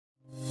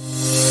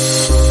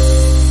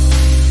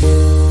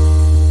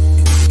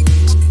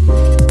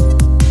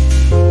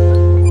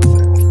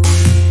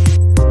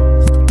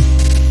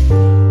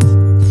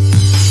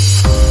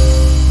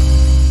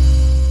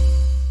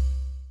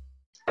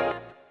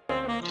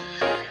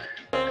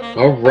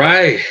All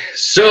right,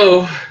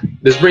 so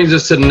this brings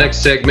us to the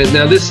next segment.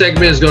 Now, this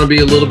segment is going to be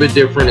a little bit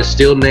different. It's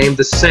still named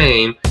the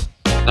same,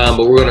 but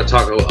we're going to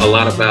talk a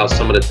lot about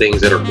some of the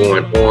things that are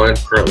going on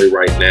currently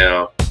right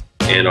now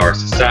in our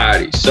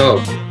society. So,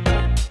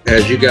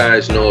 as you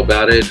guys know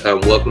about it,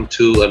 welcome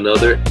to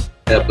another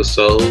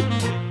episode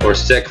or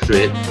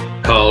segment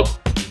called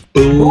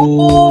Bullshit.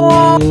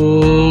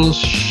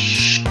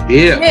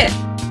 Yes.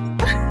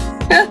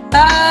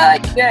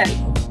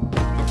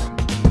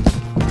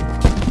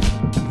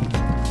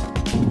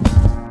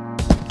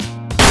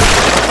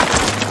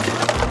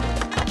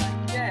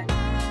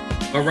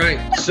 All right,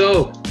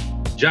 so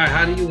Jai,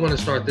 how do you want to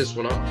start this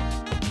one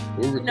off?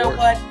 You know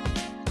what?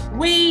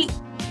 We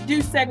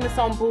do segments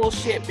on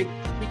bullshit because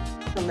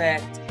we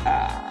let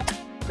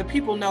the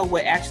people know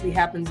what actually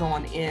happens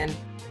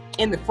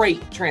in the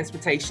freight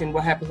transportation,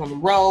 what happens on the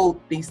road.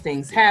 These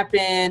things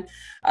happen,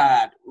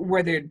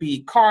 whether it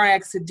be car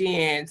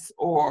accidents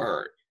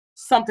or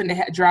something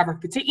that driver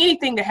fatigue,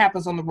 anything that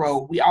happens on the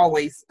road. We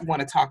always want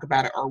to talk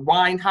about it, or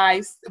wine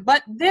heists.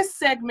 But this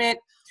segment,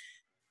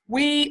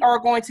 we're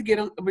going to get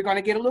a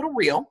little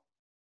real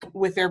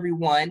with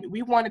everyone.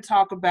 We want to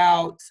talk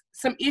about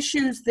some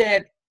issues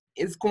that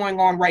is going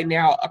on right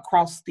now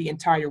across the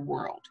entire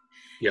world.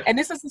 Yeah. And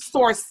this is a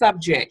sore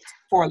subject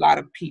for a lot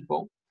of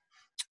people.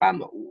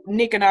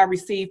 Nick and I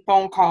received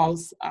phone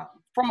calls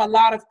from a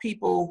lot of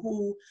people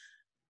who,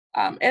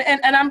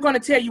 and I'm going to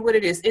tell you what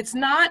it is. It's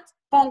not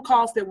phone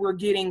calls that we're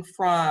getting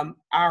from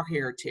our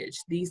heritage.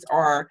 These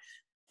are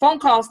phone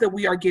calls that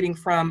we are getting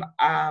from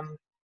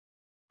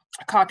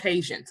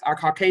Caucasians, our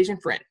Caucasian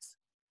friends,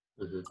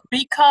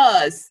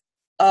 because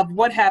of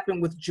what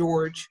happened with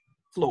George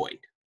Floyd.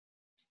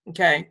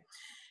 Okay.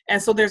 And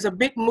so there's a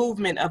big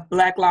movement of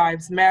Black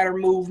Lives Matter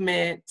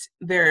movement.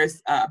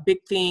 There's a big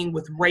thing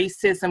with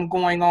racism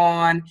going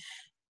on.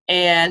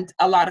 And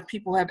a lot of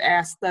people have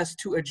asked us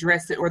to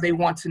address it, or they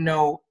want to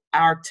know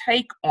our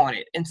take on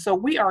it. And so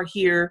we are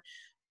here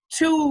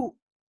to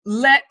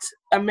let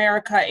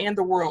America and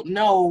the world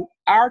know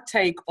our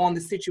take on the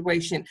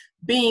situation,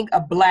 being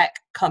a Black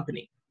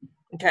company,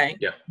 okay?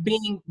 Yeah.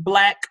 Being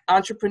Black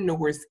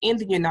entrepreneurs in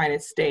the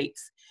United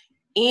States,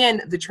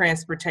 in the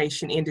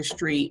transportation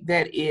industry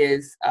that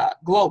is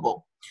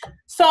global.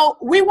 So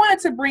we wanted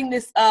to bring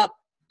this up.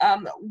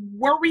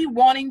 Were we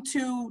wanting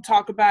to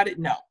talk about it?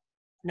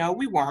 No,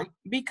 we weren't,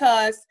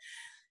 because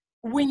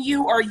when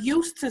you are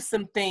used to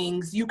some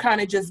things, you kind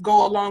of just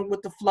go along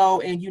with the flow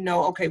and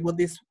okay, well,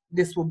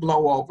 this will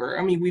blow over.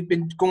 I mean, we've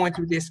been going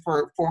through this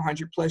for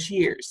 400 plus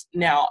years.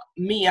 Now,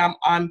 me,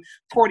 I'm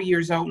 40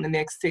 years old in the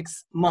next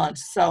 6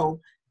 months. So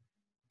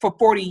for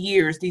 40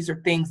 years, these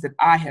are things that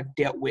I have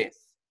dealt with.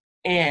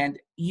 And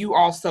you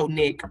also,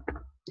 Nick,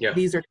 yeah.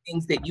 These are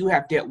things that you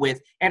have dealt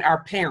with, and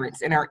our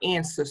parents and our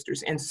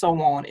ancestors, and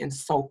so on and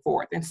so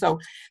forth. And so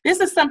this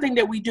is something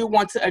that we do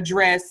want to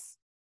address.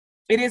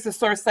 It is a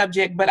sore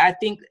subject, but I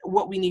think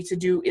what we need to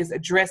do is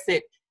address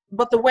it.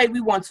 But the way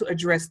we want to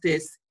address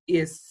this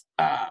is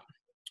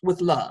with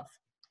love.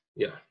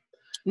 Yeah.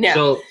 Now,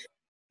 so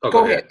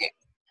go ahead.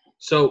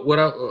 So what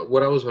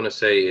I was going to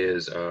say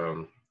is,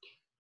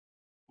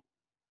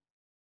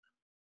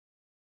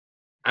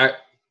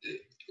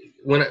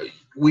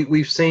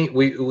 we've seen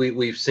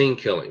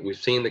killing. We've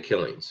seen the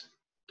killings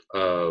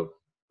of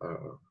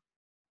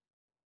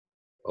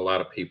a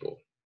lot of people,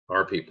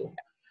 our people,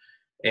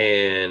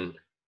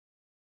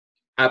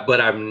 but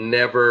I've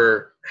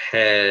never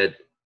had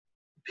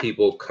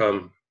people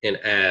come and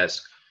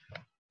ask,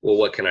 well,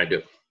 what can I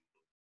do?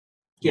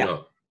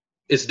 Yeah.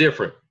 It's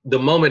different. The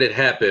moment it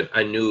happened,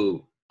 I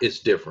knew it's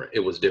different.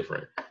 It was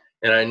different.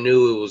 And I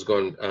knew it was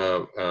going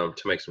to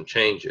make some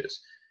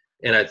changes.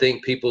 And I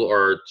think people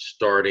are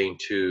starting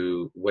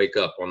to wake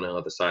up on the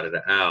other side of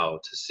the aisle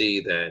to see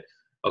that,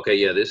 okay,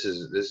 yeah, this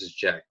is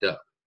jacked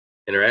up.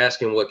 And they're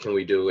asking, what can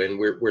we do? And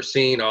we're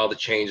seeing all the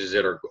changes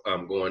that are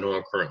going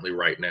on currently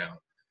right now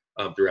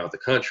throughout the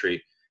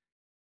country.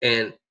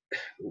 And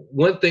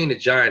one thing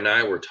that Jai and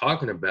I were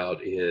talking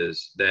about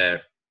is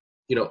that,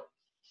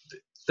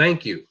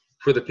 thank you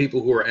for the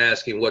people who are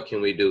asking, what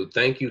can we do?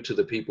 Thank you to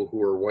the people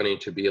who are wanting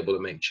to be able to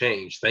make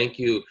change. Thank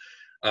you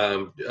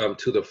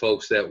to the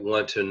folks that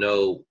want to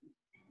know,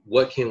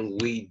 what can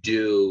we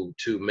do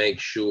to make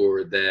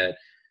sure that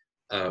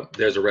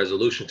there's a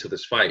resolution to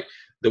this fight.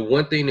 The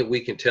one thing that we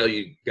can tell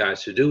you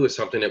guys to do is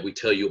something that we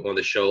tell you on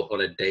the show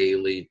on a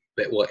daily,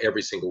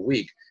 every single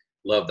week: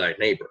 love thy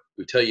neighbor.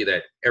 We tell you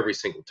that every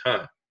single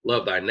time: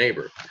 love thy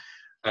neighbor.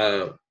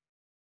 And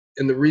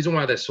the reason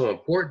why that's so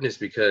important is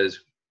because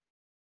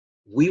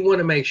we want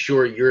to make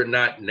sure you're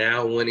not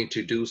now wanting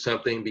to do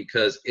something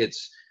because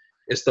it's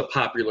the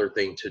popular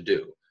thing to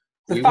do.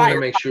 We want to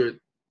make sure,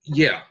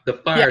 the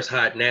fire's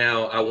hot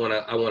now. I want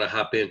to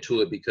hop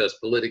into it because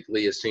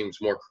politically it seems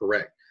more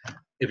correct.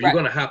 If you're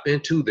going to hop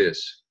into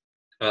this,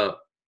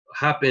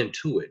 hop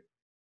into it.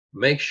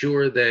 Make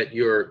sure that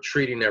you're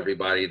treating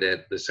everybody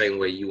the same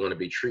way you want to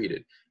be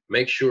treated.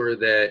 Make sure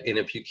that, and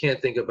if you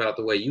can't think about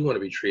the way you want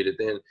to be treated,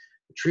 then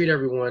treat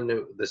everyone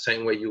the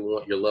same way you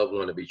want your loved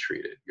one to be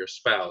treated, your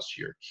spouse,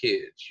 your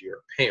kids,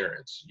 your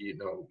parents, you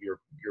know, your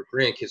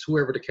grandkids,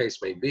 whoever the case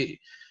may be.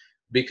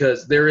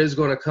 Because there is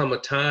going to come a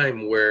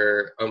time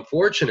where,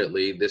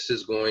 unfortunately, this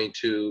is going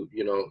to,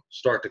 you know,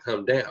 start to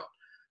come down.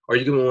 Are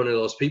you going to be one of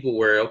those people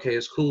where, okay,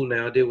 it's cool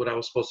now, I did what I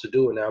was supposed to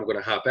do, and now I'm going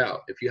to hop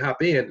out? If you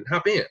hop in, then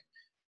hop in,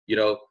 you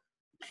know.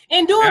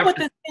 And do it with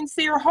a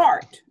sincere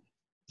heart.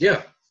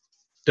 Yeah.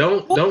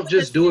 Don't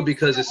just do it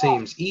because it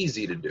seems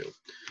easy to do.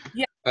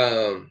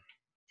 Yeah.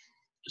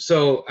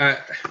 So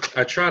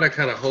I try to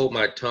kind of hold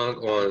my tongue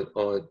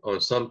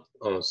on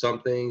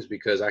some things,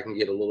 because I can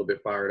get a little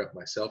bit fired up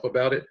myself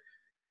about it.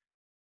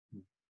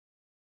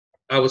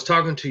 I was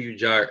talking to you,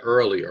 Jai,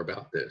 earlier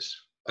about this.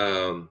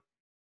 Friend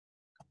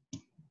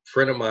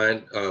of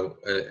mine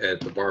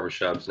at the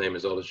barbershop, his name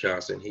is Otis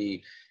Johnson.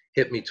 He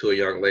hit me to a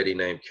young lady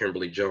named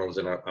Kimberly Jones,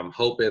 and I'm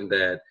hoping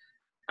that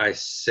I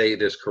say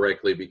this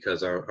correctly,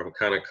 because I'm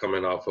kind of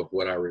coming off of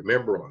what I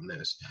remember on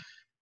this.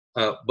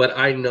 But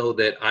I know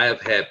that I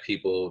have had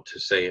people to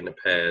say in the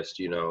past,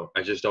 you know,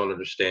 I just don't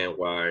understand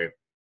why,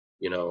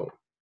 you know,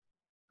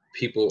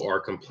 people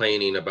are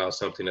complaining about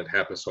something that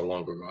happened so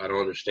long ago. I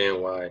don't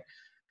understand why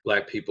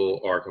Black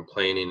people are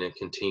complaining and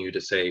continue to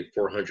say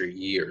 400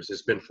 years.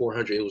 It's been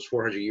 400. It was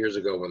 400 years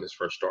ago when this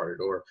first started.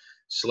 Or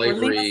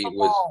slavery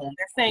was.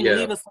 They're saying, yeah.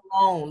 leave us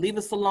alone, leave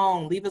us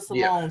alone, leave us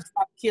alone, yeah.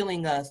 Stop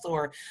killing us,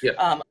 or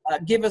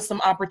give us some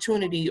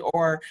opportunity,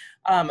 or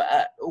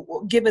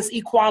give us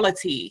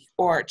equality,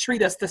 or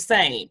treat us the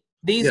same.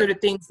 These are the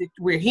things that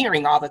we're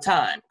hearing all the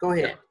time. Go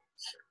ahead.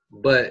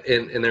 Yeah. But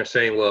and they're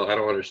saying, well, I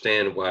don't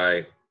understand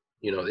why,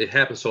 you know, it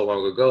happened so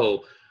long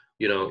ago.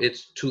 You know,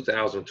 it's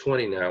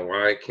 2020 now.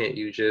 Why can't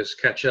you just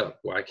catch up?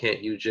 Why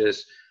can't you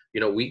just, you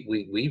know,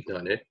 we've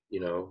done it, you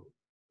know,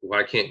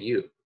 why can't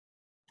you?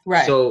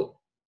 Right. So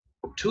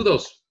to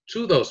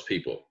those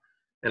people,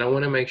 and I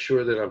want to make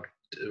sure that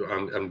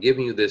I'm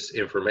giving you this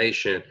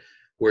information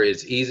where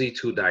it's easy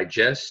to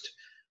digest,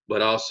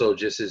 but also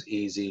just as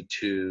easy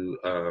to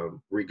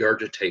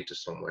regurgitate to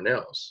someone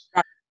else.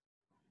 Right.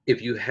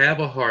 If you have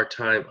a hard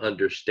time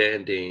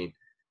understanding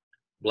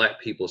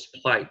Black people's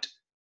plight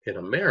in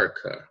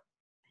America,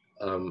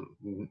 and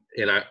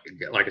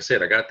like I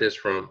said, I got this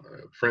from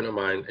a friend of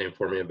mine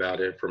informed me about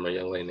it, from a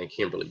young lady named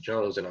Kimberly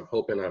Jones, and I'm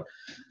hoping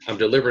I'm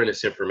delivering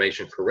this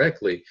information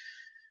correctly.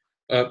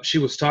 She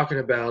was talking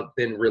about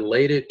then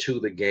related to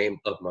the game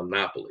of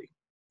Monopoly.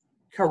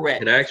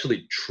 Correct. And I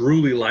actually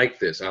truly like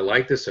this. I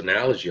like this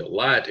analogy a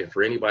lot. And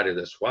for anybody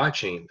that's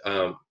watching,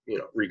 you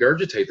know,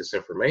 regurgitate this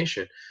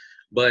information.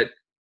 But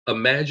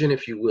imagine,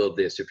 if you will,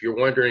 this. If you're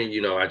wondering,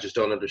 you know, I just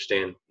don't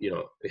understand, you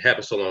know, it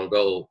happened so long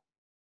ago.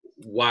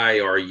 Why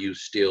are you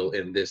still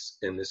in this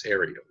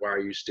area? Why are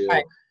you still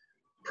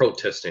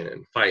protesting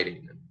and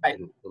fighting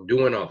and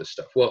doing all this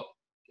stuff? Well,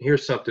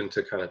 here's something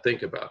to kind of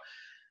think about.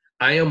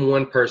 I am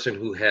one person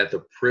who had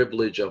the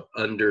privilege of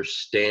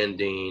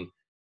understanding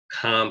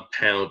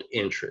compound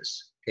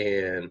interest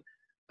and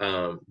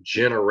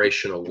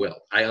generational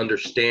wealth. I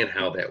understand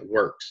how that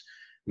works.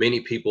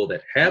 Many people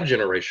that have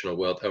generational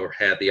wealth or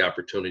had the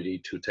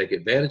opportunity to take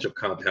advantage of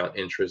compound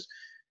interest,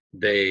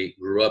 they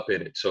grew up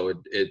in it. So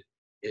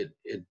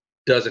it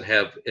doesn't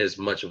have as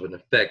much of an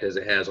effect as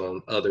it has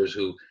on others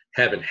who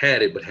haven't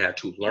had it but had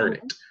to learn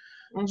it.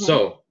 Mm-hmm.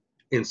 So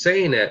in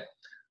saying that,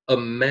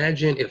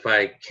 imagine if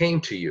I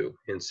came to you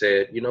and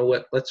said, you know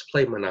what, let's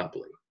play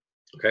Monopoly.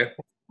 Okay.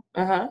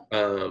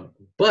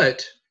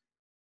 But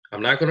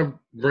I'm not going to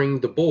bring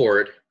the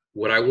board.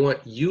 What I want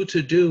you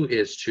to do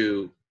is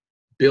to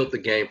build the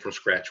game from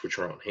scratch with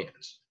your own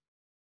hands.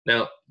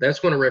 Now, that's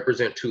going to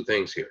represent two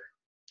things here.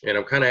 And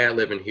I'm kind of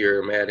ad-libbing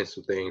here. I'm adding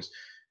some things.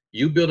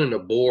 You building a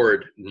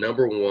board,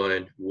 number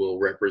one, will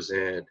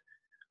represent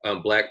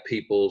Black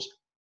people's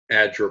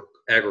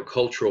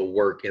agricultural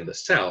work in the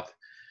South.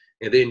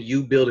 And then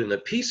you building the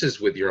pieces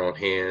with your own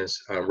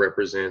hands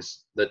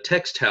represents the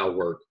textile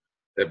work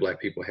that Black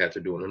people had to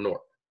do in the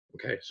North.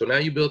 Okay, so now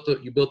you built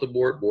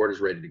the board is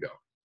ready to go.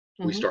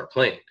 Mm-hmm. We start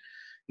playing.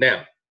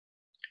 Now,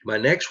 my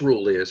next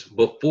rule is,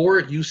 before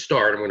you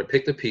start, I'm going to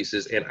pick the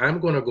pieces and I'm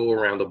going to go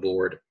around the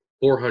board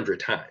 400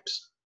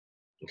 times.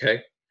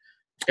 Okay.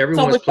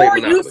 Everyone's so before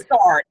you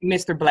start,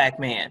 Mr. Black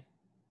Man,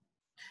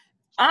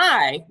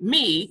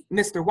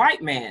 Mr.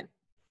 White Man,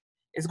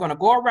 is going to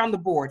go around the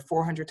board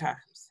 400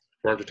 times.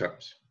 400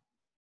 times.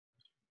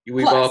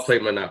 We've all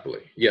played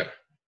Monopoly. Yeah.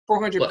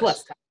 400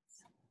 plus times.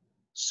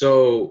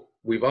 So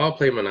we've all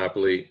played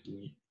Monopoly.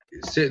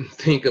 Sit and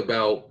think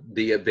about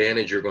the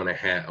advantage you're going to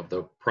have,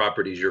 the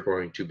properties you're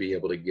going to be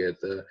able to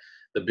get, the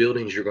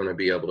buildings you're going to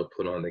be able to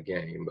put on the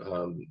game,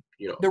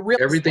 you know,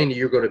 everything that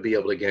you're going to be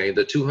able to gain,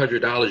 the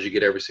 $200 you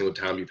get every single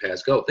time you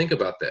pass go. Think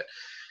about that.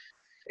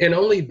 And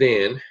only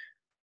then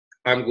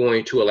I'm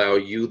going to allow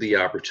you the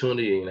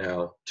opportunity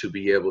now to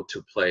be able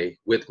to play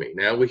with me.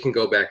 Now we can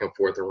go back and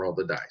forth and roll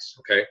the dice.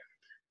 Okay.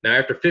 Now,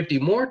 after 50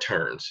 more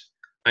turns,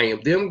 I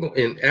am them,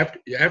 and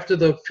after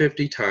the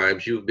 50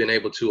 times, you've been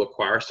able to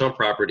acquire some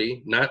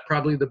property, not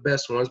probably the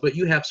best ones, but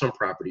you have some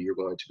property you're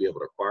going to be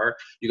able to acquire.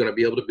 You're going to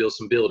be able to build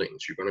some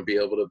buildings. You're going to be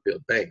able to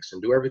build banks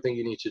and do everything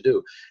you need to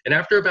do. And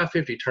after about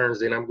 50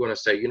 turns, then I'm going to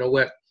say, you know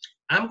what?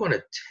 I'm going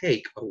to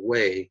take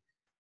away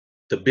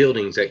the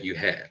buildings that you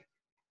had.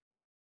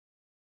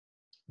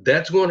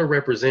 That's going to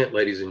represent,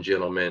 ladies and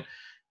gentlemen,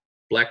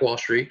 Black Wall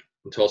Street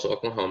in Tulsa,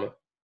 Oklahoma.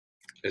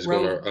 Is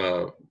going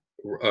to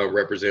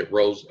represent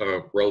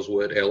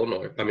Rosewood,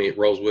 Illinois. I mean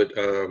Rosewood,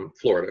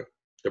 Florida.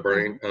 The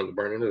burning, the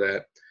burning of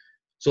that.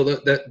 So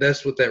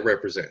that's what that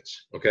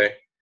represents. Okay,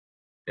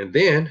 and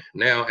then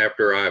now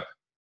after I've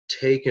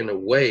taken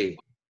away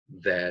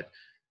that,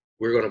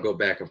 we're going to go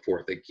back and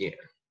forth again.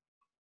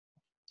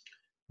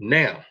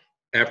 Now,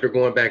 after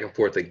going back and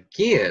forth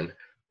again,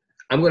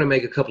 I'm going to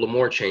make a couple of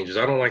more changes.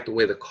 I don't like the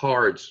way the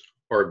cards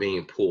are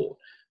being pulled,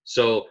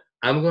 so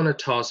I'm going to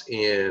toss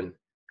in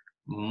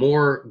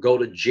more go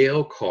to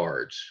jail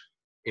cards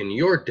in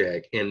your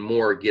deck and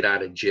more get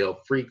out of jail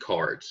free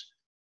cards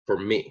for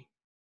me.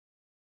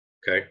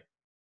 Okay.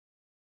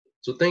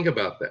 So think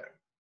about that.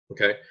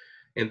 Okay.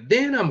 And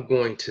then I'm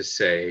going to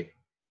say,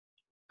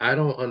 I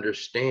don't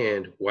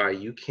understand why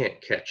you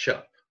can't catch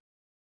up.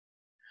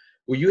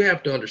 What you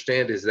have to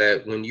understand is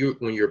that when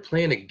you're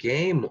playing a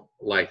game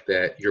like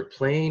that, you're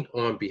playing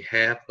on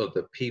behalf of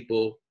the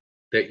people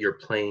that you're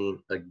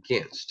playing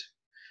against.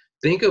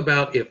 Think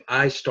about if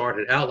I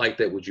started out like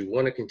that, would you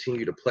want to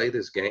continue to play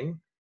this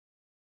game?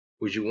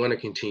 Would you want to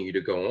continue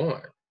to go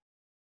on?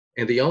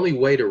 And the only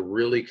way to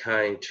really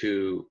kind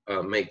to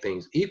make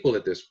things equal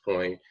at this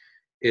point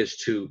is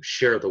to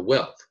share the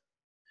wealth.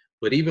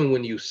 But even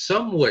when you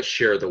somewhat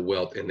share the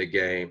wealth in the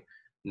game,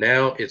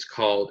 now it's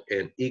called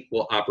an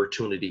equal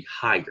opportunity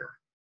hire.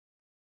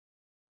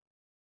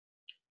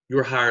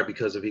 You're hired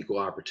because of equal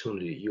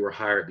opportunity. You were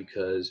hired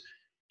because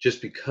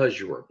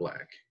you were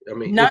Black. I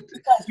mean, not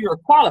because you're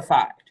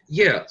qualified.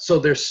 Yeah. So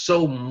there's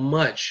so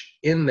much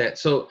in that.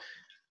 So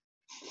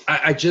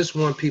I just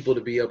want people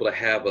to be able to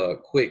have a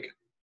quick,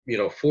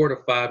 4 to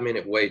 5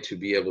 minute way to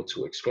be able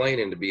to explain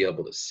and to be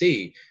able to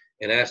see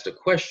and ask the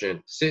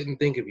question. Sit and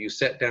think, if you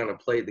sat down and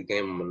played the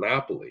game of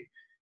Monopoly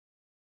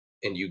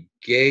and you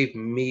gave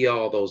me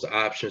all those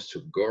options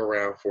to go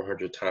around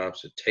 400 times,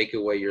 to take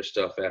away your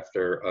stuff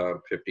after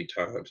 50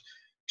 times,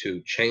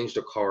 to change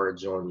the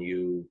cards on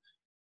you,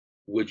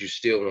 would you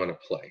still want to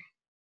play?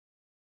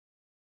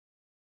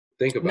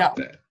 Think about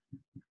that.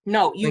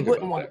 No, you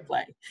wouldn't want to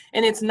play.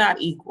 And it's not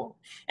equal.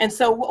 And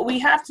so what we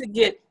have to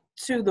get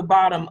to the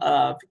bottom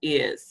of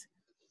is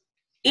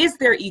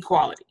there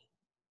equality?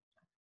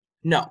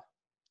 No.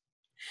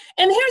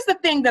 And here's the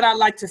thing that I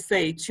like to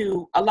say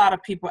to a lot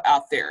of people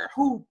out there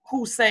who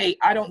say,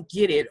 I don't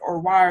get it, or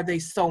why are they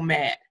so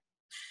mad?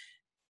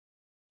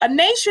 A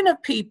nation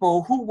of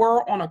people who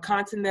were on a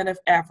continent of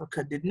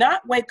Africa did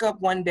not wake up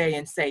one day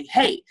and say,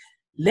 hey,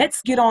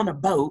 let's get on a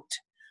boat,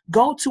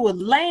 go to a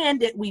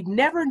land that we've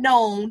never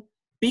known,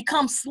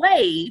 become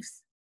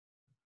slaves,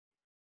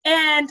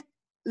 and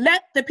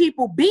let the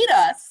people beat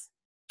us,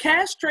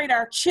 castrate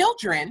our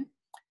children,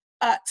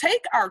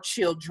 take our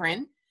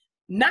children,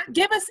 not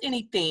give us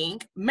anything,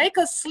 make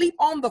us sleep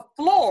on the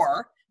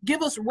floor,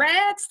 give us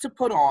rags to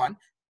put on,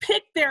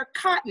 pick their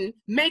cotton,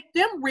 make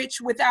them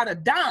rich without a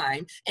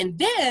dime. And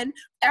then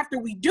after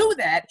we do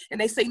that and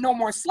they say no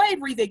more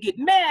slavery, they get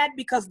mad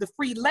because the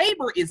free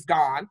labor is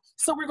gone.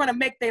 So we're going to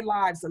make their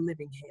lives a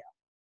living hell.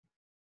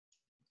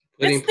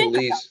 Putting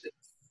police,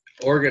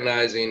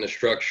 organizing a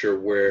structure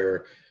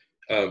where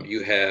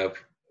you have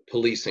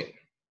policing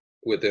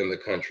within the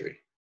country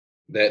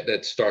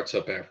that starts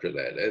up after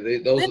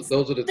that.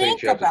 Those are the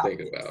things you have to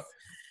think about.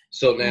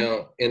 So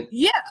now,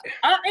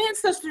 our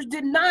ancestors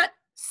did not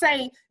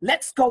say,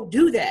 let's go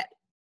do that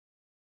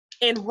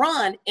and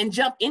run and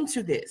jump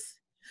into this.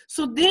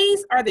 So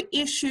these are the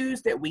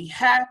issues that we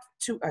have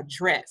to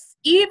address,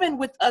 even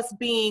with us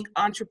being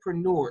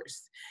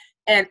entrepreneurs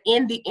and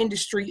in the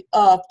industry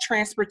of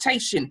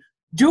transportation.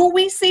 Do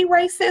we see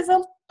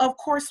racism? Of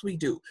course we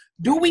do.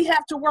 Do we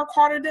have to work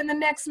harder than the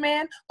next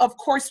man? Of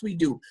course we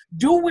do.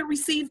 Do we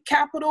receive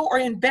capital or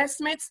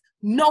investments?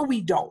 No, we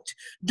don't.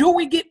 Do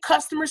we get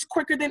customers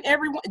quicker than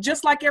everyone,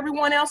 just like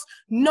everyone else?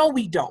 No,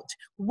 we don't.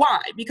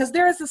 Why? Because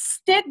there is a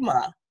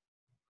stigma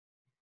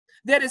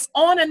that is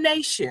on a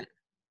nation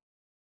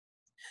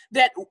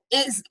that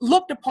is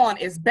looked upon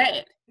as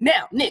bad.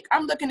 Now, Nick,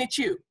 I'm looking at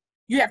you.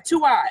 You have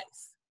two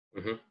eyes.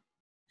 Mm-hmm.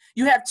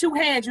 You have two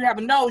hands, you have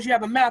a nose, you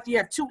have a mouth, you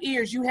have two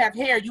ears, you have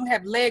hair, you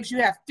have legs, you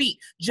have feet,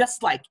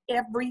 just like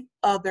every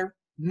other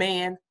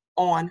man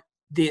on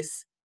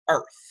this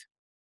earth.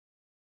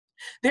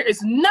 There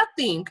is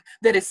nothing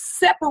that is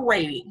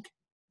separating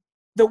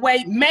the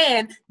way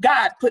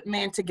God put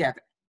man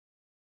together.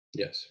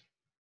 Yes.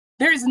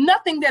 There is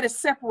nothing that is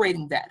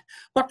separating that.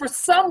 But for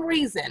some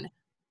reason,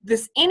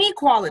 this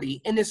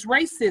inequality and this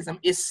racism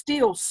is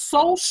still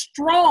so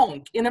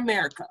strong in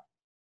America.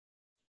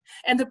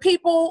 And the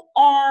people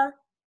are,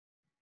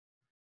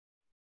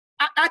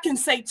 I can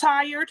say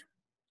tired,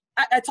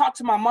 I talked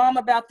to my mom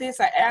about this.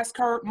 I asked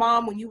her,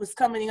 Mom, when you was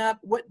coming up,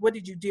 what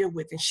did you deal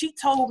with? And she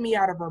told me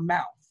out of her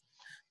mouth,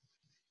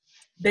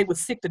 they would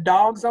sick the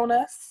dogs on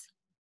us.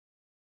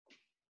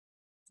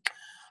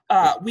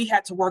 We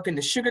had to work in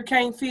the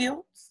sugarcane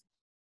fields.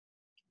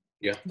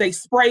 Yeah. They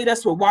sprayed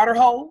us with water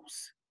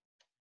hose.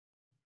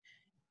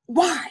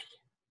 Why?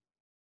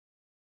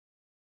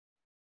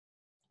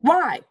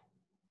 Why?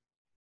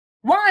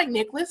 Why,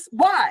 Nicholas?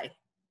 Why?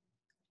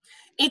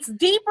 It's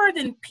deeper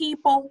than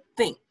people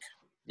think.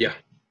 Yeah,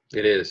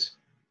 it is.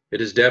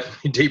 It is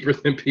definitely deeper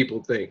than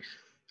people think.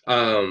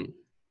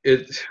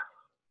 It.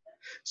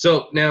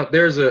 So now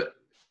there's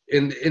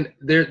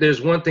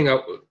there's one thing,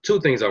 two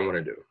things I want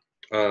to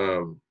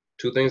do.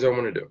 Two things I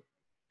want to do.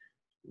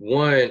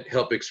 One,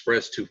 help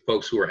express to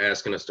folks who are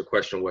asking us the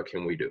question, what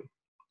can we do?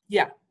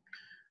 Yeah.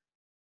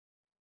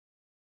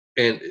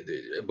 And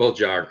both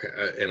Jar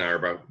and I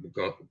are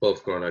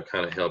both going to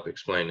kind of help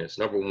explain this.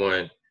 Number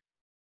one,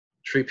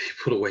 treat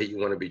people the way you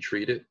want to be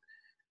treated.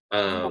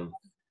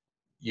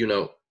 You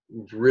know,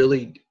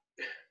 really,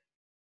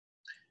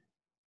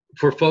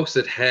 for folks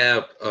that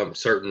have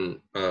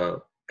certain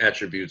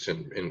attributes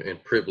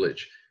and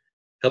privilege,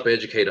 help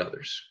educate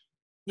others.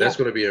 That's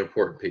going to be an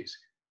important piece.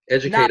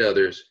 Educate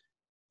others.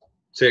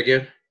 Say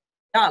again?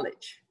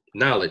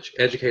 Knowledge.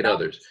 Educate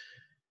others.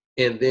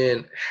 And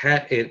then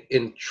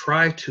and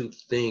try to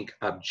think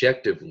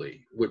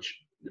objectively, which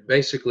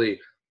basically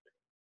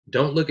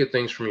don't look at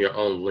things from your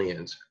own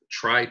lens.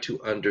 Try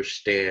to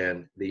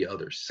understand the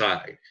other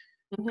side.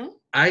 Mm-hmm.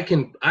 I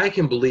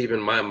can believe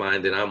in my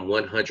mind that I'm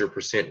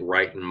 100%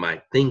 right in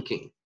my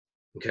thinking,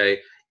 okay,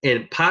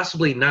 and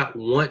possibly not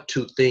want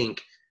to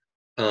think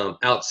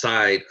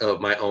outside of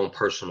my own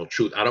personal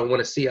truth. I don't want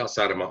to see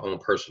outside of my own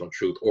personal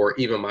truth or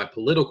even my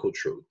political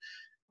truth.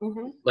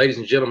 Mm-hmm. Ladies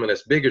and gentlemen,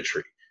 that's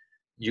bigotry.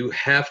 You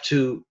have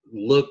to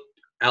look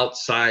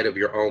outside of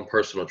your own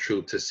personal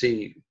truth to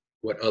see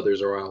what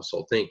others are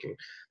also thinking.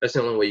 That's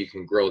the only way you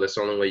can grow. That's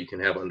the only way you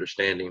can have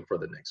understanding for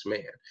the next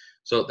man.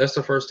 So that's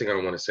the first thing I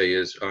want to say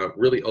is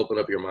really open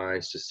up your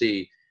minds to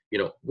see, you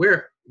know,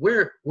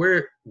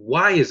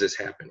 why is this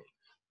happening?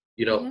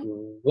 You know,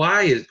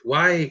 Mm-hmm.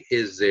 why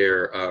is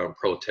there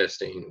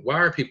protesting? Why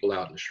are people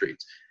out in the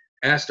streets?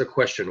 Ask the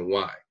question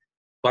why.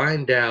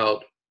 Find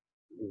out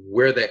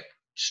where that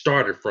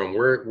started from,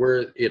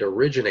 where it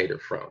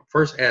originated from.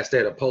 First ask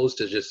that, opposed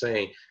to just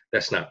saying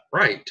that's not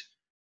right.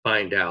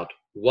 Find out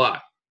why.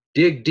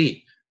 Dig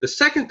deep. The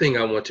second thing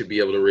I want to be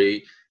able to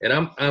read, and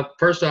I'm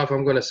first off,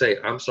 I'm going to say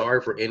I'm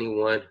sorry for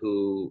anyone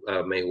who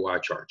may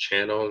watch our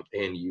channel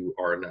and you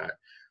are not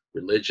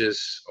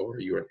religious or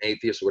you're an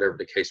atheist, whatever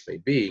the case may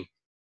be.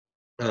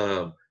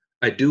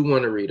 I do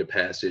want to read a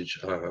passage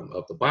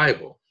of the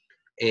Bible.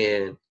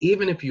 And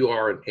even if you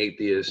are an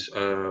atheist,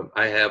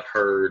 I have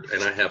heard,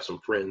 and I have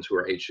some friends who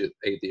are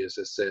atheists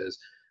that says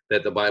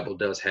that the Bible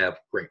does have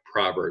great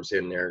proverbs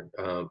in there.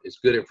 It's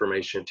good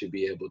information to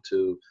be able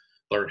to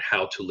learn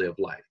how to live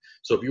life.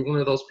 So if you're one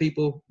of those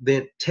people,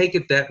 then take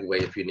it that way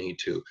if you need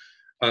to.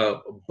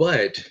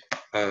 But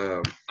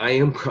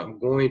I'm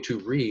going to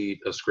read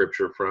a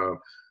scripture from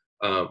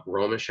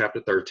Romans chapter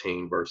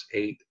 13, verse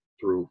 8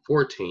 through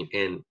 14.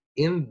 And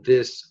in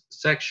this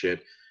section,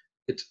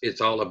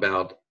 it's all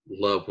about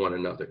love one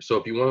another. So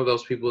if you're one of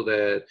those people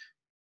that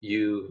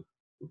you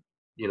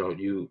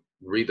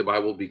read the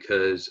Bible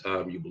because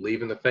you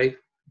believe in the faith,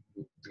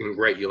 then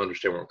great, you'll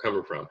understand where I'm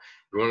coming from. If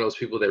you're one of those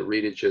people that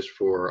read it just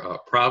for a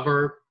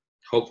proverb,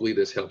 hopefully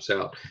this helps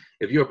out.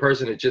 If you're a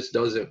person that just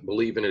doesn't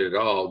believe in it at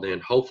all, then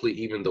hopefully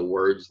even the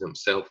words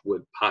themselves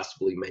would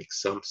possibly make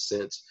some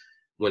sense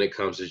when it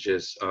comes to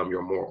just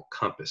your moral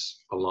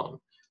compass alone.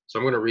 So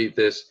I'm going to read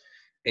this,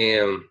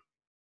 and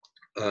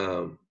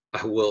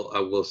I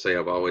will say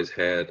I've always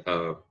had,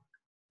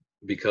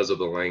 because of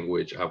the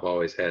language, I've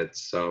always had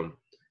some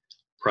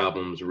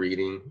problems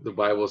reading the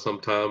Bible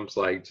sometimes,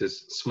 like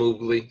just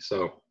smoothly.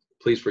 So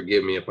please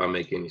forgive me if I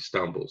make any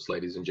stumbles,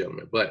 ladies and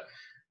gentlemen. But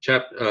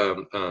chapter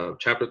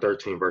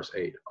 13, verse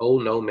 8, owe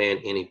no man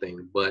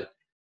anything but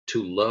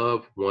to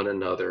love one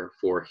another,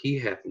 for he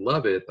hath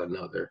loveth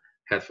another,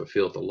 hath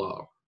fulfilled the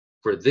law.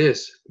 For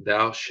this,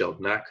 thou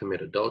shalt not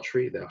commit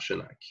adultery, thou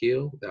shalt not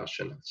kill, thou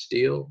shalt not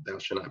steal, thou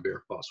shalt not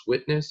bear false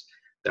witness,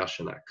 thou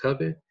shalt not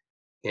covet.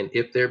 And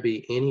if there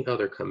be any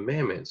other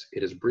commandments,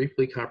 it is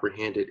briefly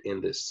comprehended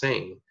in this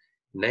saying,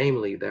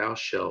 namely, thou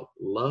shalt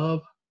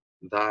love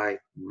thy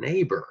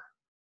neighbor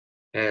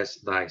as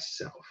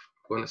thyself.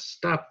 I'm going to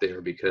stop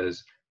there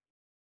because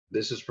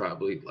this is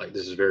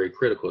very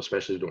critical,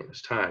 especially during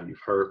this time.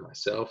 You've heard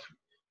myself,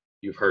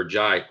 you've heard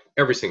Jai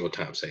every single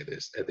time say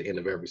this at the end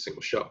of every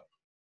single show.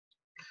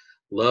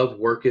 Love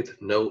worketh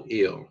no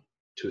ill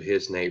to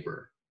his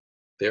neighbor.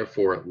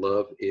 Therefore,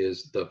 love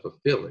is the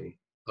fulfilling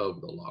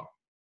of the law.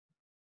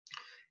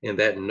 And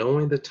that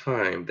knowing the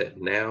time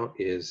that now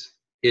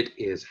it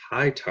is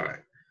high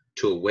time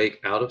to awake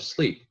out of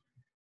sleep,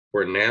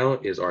 for now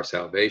is our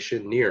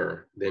salvation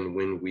nearer than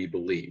when we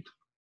believed.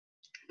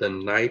 The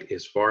night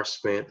is far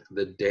spent,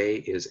 the day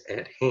is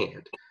at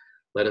hand.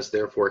 Let us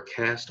therefore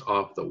cast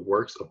off the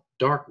works of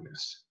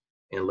darkness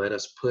and let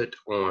us put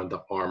on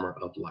the armor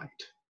of light.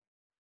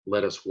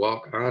 Let us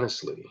walk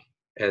honestly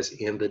as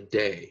in the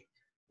day,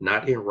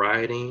 not in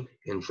rioting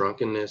and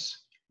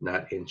drunkenness,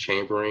 not in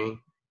chambering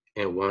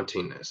and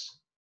wantingness,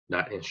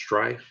 not in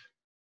strife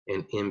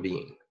and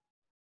envying.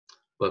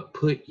 But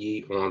put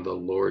ye on the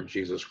Lord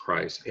Jesus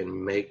Christ, and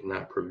make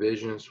not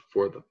provisions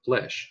for the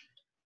flesh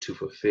to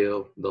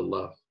fulfill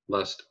the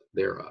lust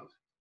thereof.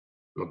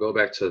 I'm going to go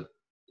back to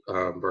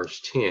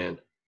verse 10.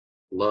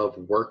 Love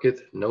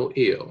worketh no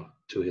ill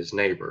to his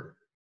neighbor.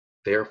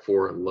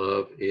 Therefore,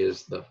 love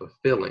is the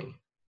fulfilling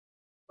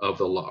of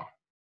the law.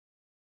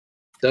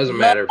 Doesn't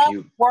matter if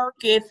you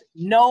worketh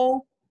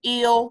no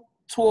ill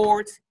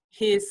towards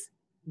his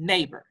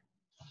neighbor.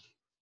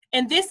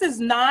 And this is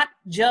not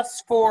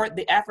just for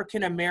the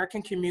African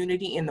American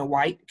community and the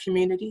white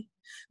community.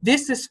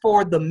 This is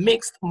for the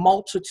mixed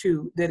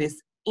multitude that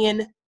is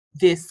in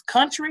this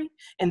country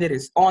and that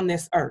is on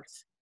this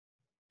earth.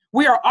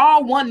 We are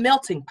all one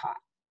melting pot.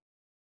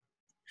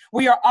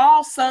 We are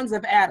all sons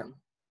of Adam.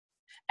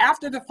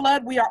 After the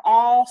flood, we are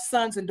all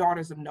sons and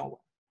daughters of Noah.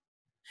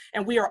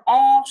 And we are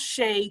all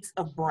shades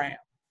of brown.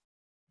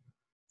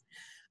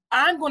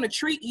 I'm going to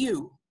treat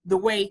you the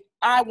way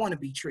I want to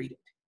be treated.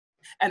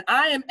 And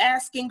I am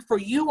asking for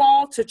you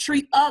all to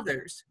treat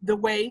others the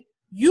way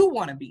you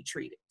want to be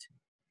treated.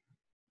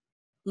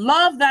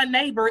 Love thy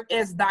neighbor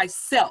as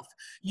thyself.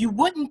 You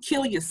wouldn't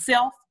kill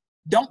yourself.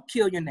 Don't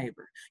kill your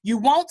neighbor. You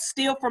won't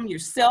steal from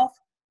yourself.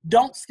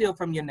 Don't steal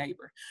from your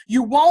neighbor.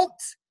 You won't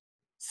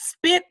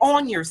spit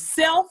on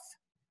yourself.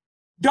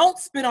 Don't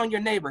spit on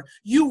your neighbor.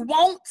 You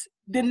won't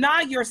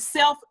deny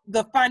yourself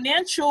the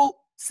financial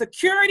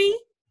security,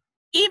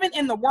 even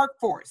in the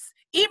workforce,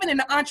 even in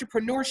the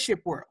entrepreneurship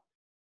world.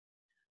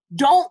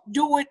 Don't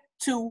do it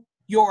to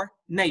your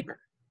neighbor,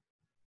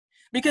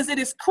 because it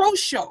is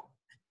crucial,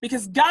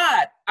 because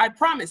God, I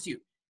promise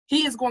you,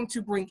 he is going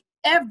to bring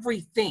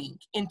everything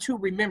into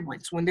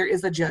remembrance when there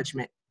is a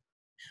judgment,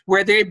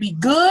 whether it be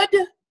good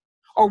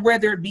or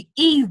whether it be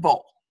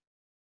evil.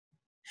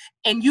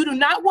 And you do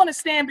not want to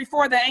stand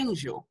before the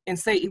angel and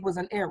say it was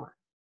an error.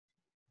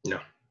 No.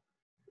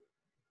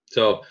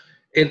 So,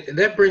 and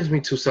that brings me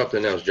to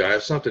something else,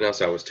 Jive, something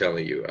else I was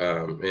telling you.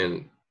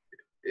 And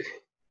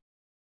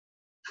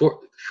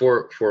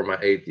for my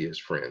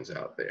atheist friends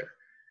out there,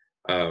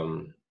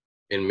 and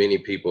many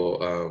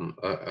people,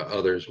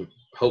 others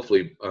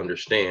hopefully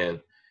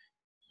understand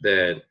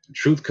that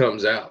truth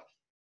comes out.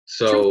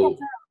 So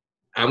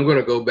I'm going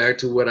to go back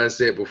to what I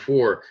said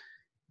before.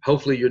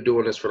 Hopefully you're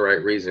doing this for the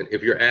right reason.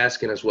 If you're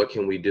asking us, what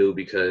can we do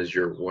because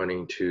you're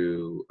wanting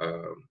to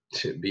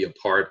be a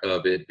part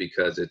of it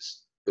because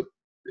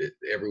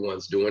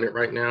everyone's doing it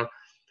right now,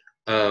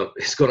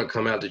 it's going to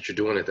come out that you're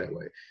doing it that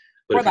way.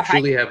 But if you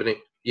truly have any,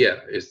 yeah,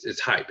 it's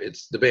hype.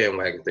 It's the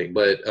bandwagon thing.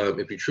 But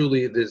if you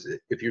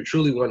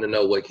truly want to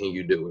know what can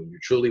you do, and you're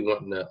truly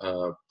wanting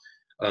to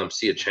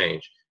see a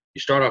change,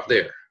 you start off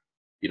there.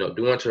 You know,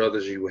 do unto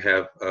others you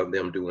have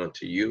them do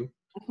unto you,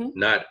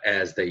 not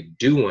as they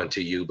do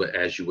unto you, but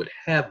as you would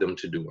have them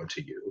to do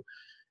unto you,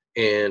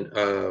 and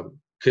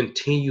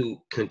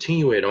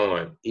continue it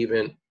on,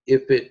 even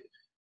if it,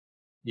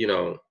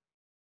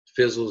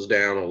 fizzles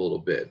down a little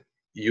bit.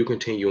 You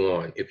continue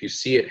on. If you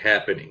see it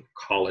happening,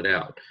 call it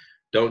out.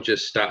 Don't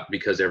just stop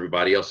because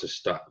everybody else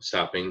is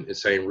stopping. The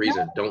same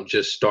reason. Don't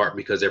just start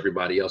because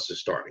everybody else is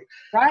starting.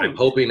 Right. I'm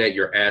hoping that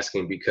you're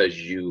asking because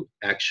you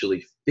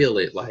actually feel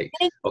it like,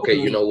 okay,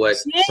 you know what?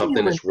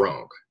 Something is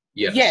wrong.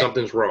 Yeah,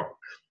 something's wrong.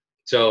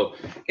 So,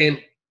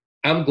 and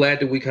I'm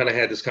glad that we kind of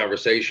had this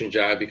conversation,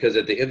 Jai, because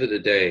at the end of the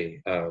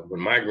day, when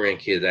my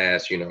grandkids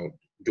ask,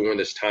 during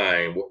this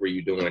time, what were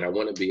you doing? I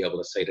want to be able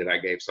to say that I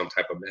gave some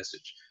type of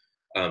message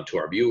to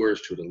our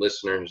viewers, to the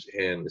listeners,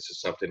 and this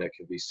is something that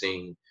can be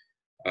seen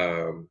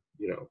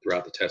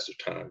throughout the test of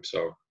time.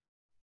 So,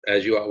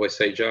 as you always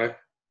say, Jai.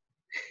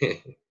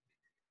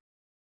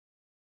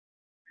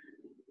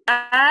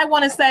 I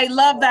want to say,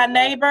 love thy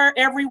neighbor,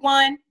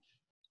 everyone.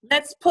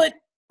 Let's put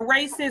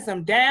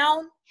racism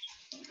down.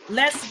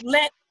 Let's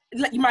let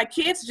my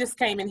kids just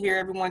came in here.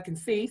 Everyone can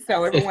see,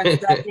 so everyone's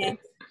stuck in.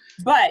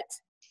 But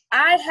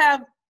I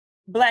have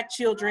Black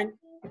children.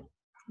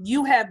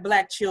 You have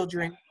Black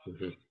children.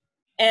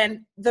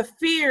 And the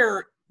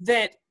fear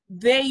that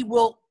they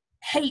will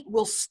hate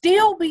will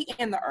still be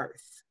in the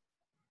earth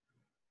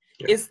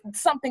is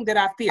something that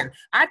I fear.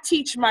 I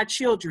teach my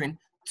children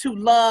to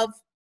love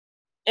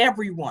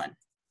everyone.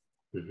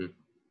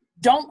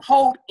 Don't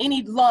hold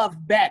any love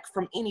back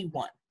from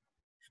anyone,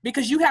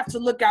 because you have to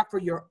look out for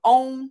your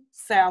own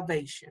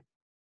salvation.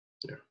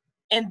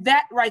 And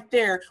that right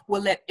there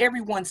will let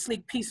everyone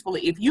sleep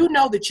peacefully. If you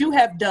know that you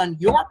have done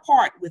your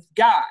part with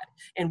God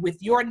and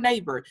with your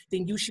neighbor,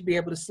 then you should be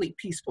able to sleep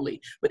peacefully.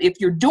 But if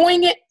you're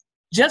doing it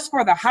just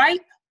for the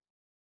hype,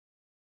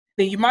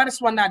 then you might as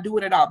well not do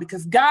it at all,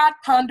 because God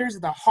ponders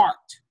the heart.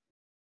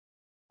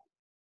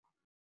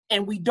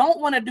 And we don't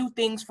want to do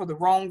things for the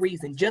wrong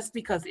reason, just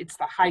because it's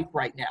the hype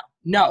right now.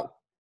 No,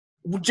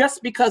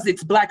 just because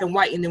it's black and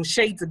white and them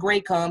shades of gray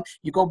come,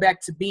 you go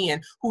back to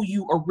being who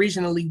you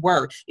originally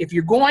were. If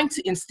you're going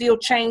to instill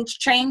change,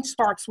 change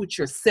starts with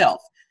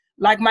yourself.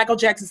 Like Michael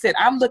Jackson said,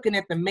 I'm looking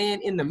at the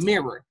man in the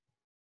mirror.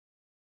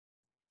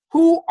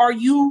 Who are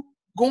you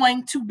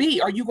going to be?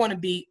 Are you going to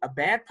be a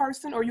bad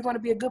person, or are you going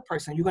to be a good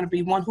person? Are you going to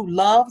be one who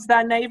loves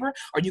thy neighbor,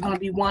 or are you going to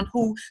be one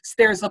who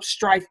stirs up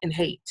strife and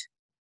hate?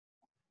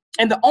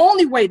 And the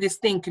only way this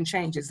thing can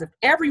change is if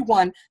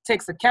everyone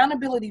takes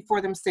accountability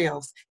for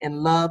themselves and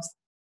loves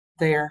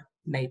their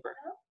neighbor.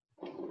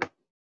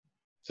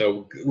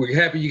 So we're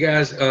happy you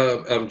guys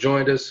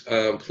joined us.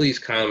 Please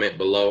comment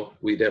below.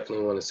 We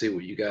definitely want to see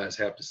what you guys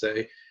have to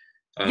say.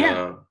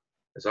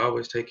 As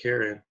always, take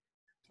care and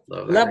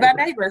love thy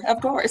neighbor,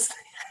 of course.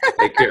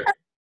 Take care.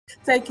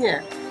 Take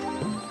care.